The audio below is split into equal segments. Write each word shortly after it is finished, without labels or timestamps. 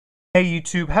Hey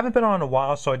YouTube, haven't been on in a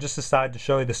while, so I just decided to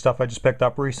show you the stuff I just picked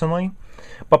up recently.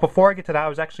 But before I get to that, I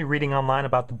was actually reading online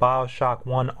about the BioShock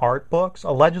 1 art books.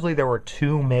 Allegedly there were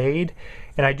two made,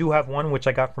 and I do have one which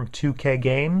I got from 2K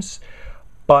Games.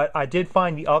 But I did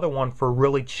find the other one for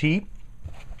really cheap,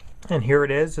 and here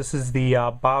it is. This is the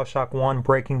BioShock 1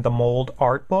 Breaking the Mold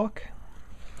art book.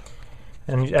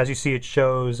 And as you see, it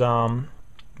shows the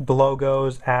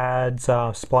logos, ads,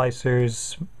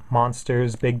 splicers,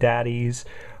 monsters, big daddies.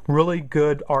 Really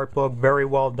good art book, very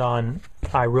well done.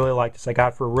 I really like this. I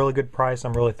got it for a really good price.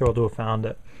 I'm really thrilled to have found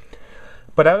it.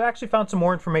 But I've actually found some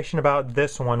more information about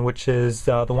this one, which is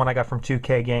the one I got from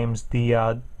 2K Games,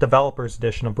 the developer's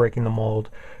edition of Breaking the Mold.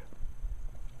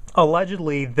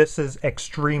 Allegedly, this is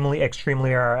extremely, extremely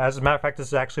rare. As a matter of fact, this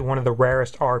is actually one of the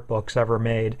rarest art books ever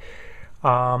made.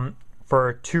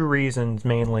 For two reasons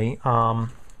mainly.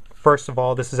 First of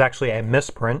all, this is actually a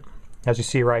misprint. As you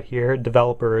see right here,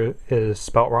 developer is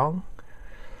spelt wrong.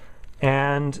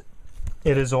 And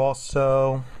it is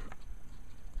also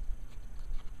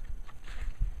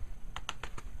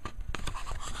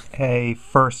a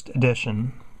first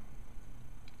edition.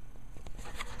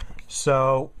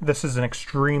 So this is an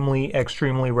extremely,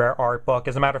 extremely rare art book.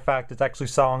 As a matter of fact, it's actually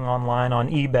selling online on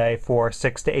eBay for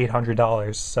 $600 to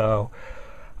 $800. So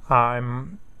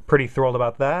I'm pretty thrilled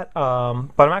about that. But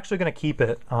I'm actually going to keep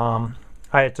it.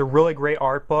 It's a really great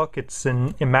art book. It's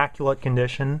in immaculate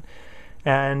condition,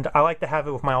 and I like to have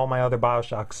it with all my other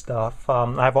BioShock stuff.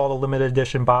 I have all the limited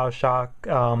edition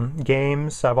BioShock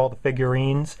games. I have all the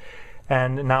figurines,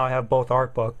 and now I have both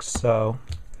art books. So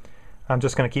I'm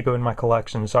just going to keep it in my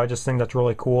collection. So I just think that's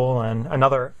really cool, and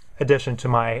another addition to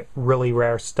my really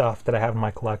rare stuff that I have in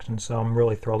my collection. So I'm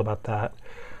really thrilled about that.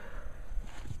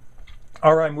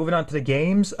 Alright, moving on to the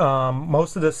games.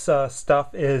 Most of this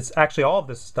stuff is, actually all of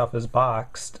this stuff is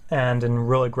boxed and in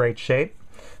really great shape.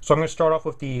 So I'm going to start off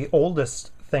with the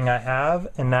oldest thing I have,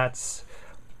 and that's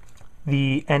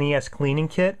the NES cleaning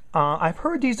kit. I've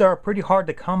heard these are pretty hard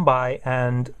to come by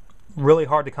and really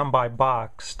hard to come by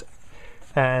boxed.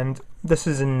 And this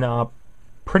is in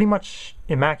pretty much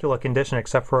immaculate condition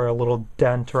except for a little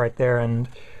dent right there and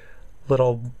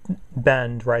little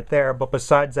bend right there. But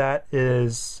besides that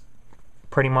is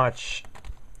pretty much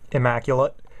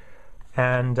immaculate,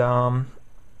 and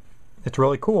it's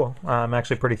really cool. I'm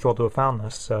actually pretty thrilled to have found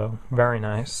this, so very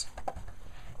nice.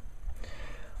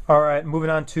 Alright, moving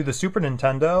on to the Super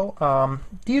Nintendo.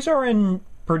 These are in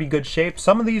pretty good shape.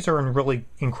 Some of these are in really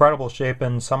incredible shape,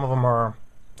 and some of them are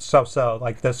so-so,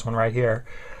 like this one right here.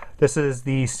 This is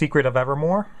the Secret of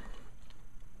Evermore.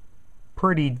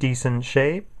 Pretty decent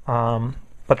shape,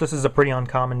 but this is a pretty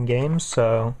uncommon game,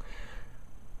 so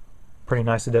pretty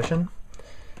nice addition.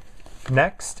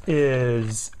 Next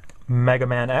is Mega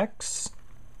Man X.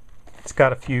 It's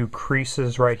got a few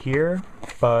creases right here,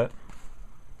 but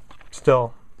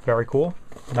still very cool.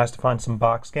 Nice to find some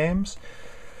box games.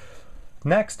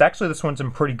 Next, actually this one's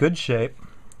in pretty good shape.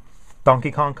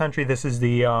 Donkey Kong Country. This is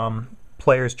the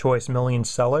Player's Choice Million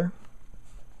Seller.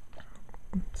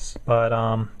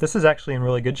 But this is actually in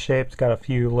really good shape. It's got a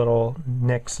few little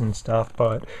nicks and stuff,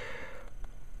 but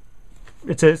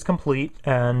it is complete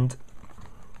and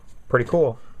pretty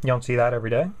cool. You don't see that every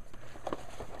day.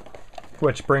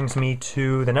 Which brings me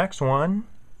to the next one,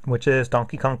 which is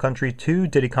Donkey Kong Country 2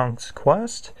 Diddy Kong's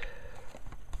Quest.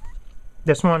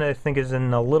 This one I think is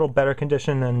in a little better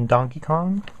condition than Donkey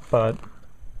Kong, but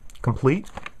complete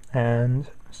and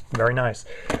very nice.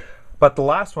 But the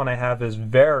last one I have is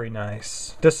very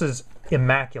nice. This is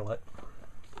immaculate,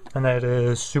 and that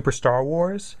is Super Star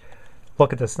Wars.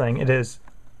 Look at this thing. It is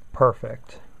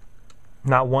perfect.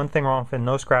 Not one thing wrong with it.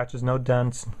 No scratches, no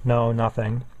dents, no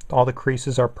nothing. All the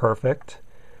creases are perfect.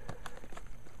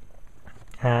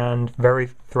 And very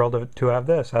thrilled to have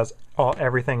this. Has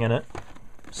everything in it.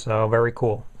 So very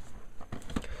cool.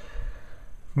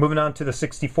 Moving on to the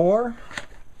 64.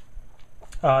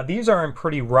 These are in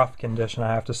pretty rough condition,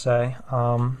 I have to say.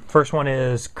 First one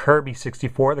is Kirby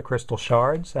 64, the Crystal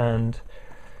Shards, and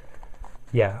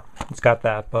yeah, it's got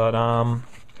that. But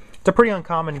it's a pretty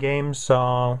uncommon game,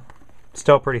 so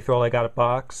still pretty thrilled I got it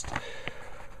boxed.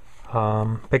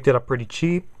 Picked it up pretty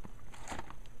cheap.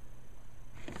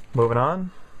 Moving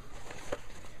on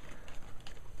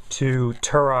to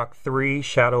Turok 3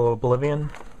 Shadow of Oblivion.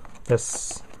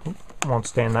 This won't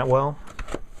stand that well,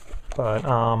 but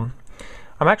I'm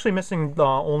actually missing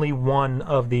only one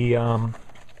of the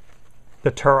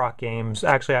Turok games.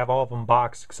 Actually, I have all of them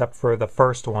boxed except for the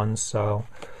first one, so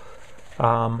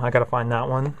I gotta find that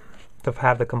one to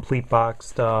have the complete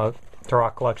boxed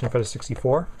Turok collection for the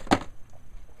 64.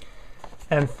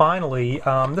 And finally,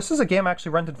 this is a game I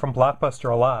actually rented from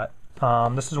Blockbuster a lot.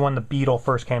 This is when the Beetle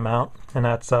first came out, and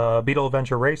that's Beetle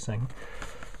Adventure Racing.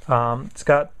 It's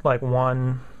got like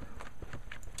one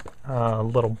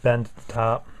little bend at the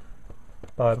top,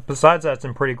 but besides that, it's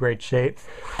in pretty great shape.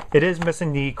 It is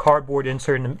missing the cardboard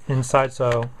insert inside,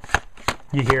 so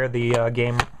you hear the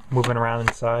game moving around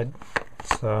inside.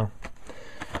 So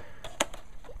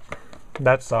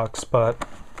that sucks, but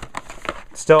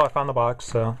still I found the box,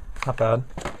 so not bad.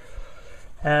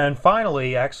 And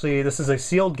finally, actually, this is a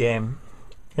sealed game,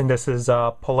 and this is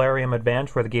Polarium Advance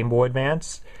for the Game Boy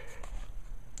Advance.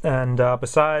 And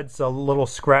besides a little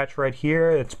scratch right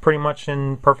here, it's pretty much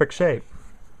in perfect shape.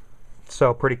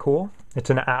 So pretty cool.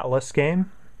 It's an Atlas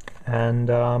game, and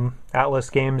Atlas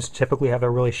games typically have a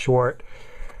really short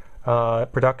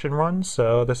production run,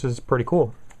 so this is pretty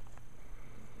cool.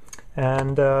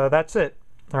 And that's it.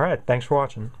 Alright, thanks for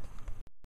watching.